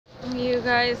you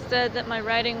guys said that my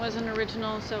writing wasn't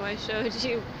original, so I showed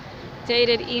you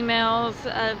dated emails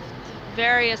of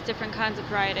various different kinds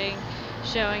of writing,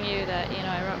 showing you that,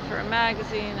 I wrote for a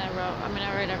magazine, I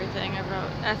write everything. I wrote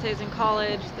essays in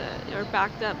college that are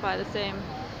backed up by the same,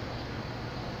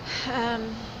 um,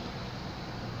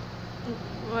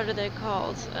 what are they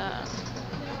called?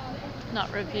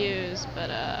 Not reviews,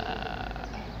 but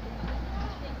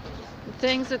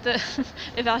things that the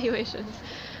evaluations,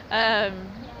 um,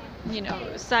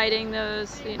 citing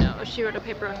those, she wrote a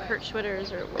paper on Kurt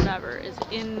Schwitters or whatever is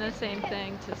in the same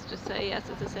thing to just say, yes,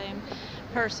 it's the same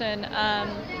person.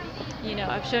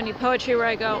 I've shown you poetry where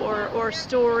I go, or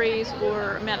stories,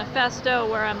 or manifesto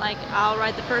where I'm like, I'll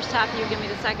write the first half, you give me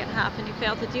the second half, and you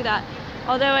fail to do that.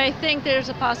 Although I think there's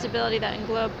a possibility that in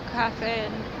Globe Cafe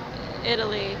in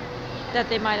Italy that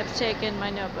they might have taken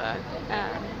my notebook.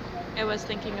 I was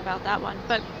thinking about that one,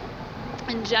 but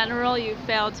in general, you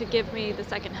failed to give me the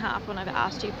second half when I've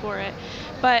asked you for it.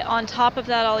 But on top of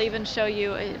that, I'll even show you,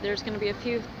 there's going to be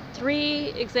 3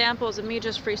 examples of me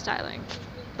just freestyling.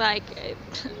 Like,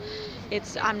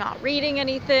 I'm not reading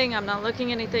anything, I'm not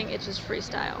looking anything, it's just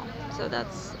freestyle. So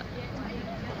that's,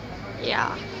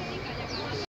 yeah.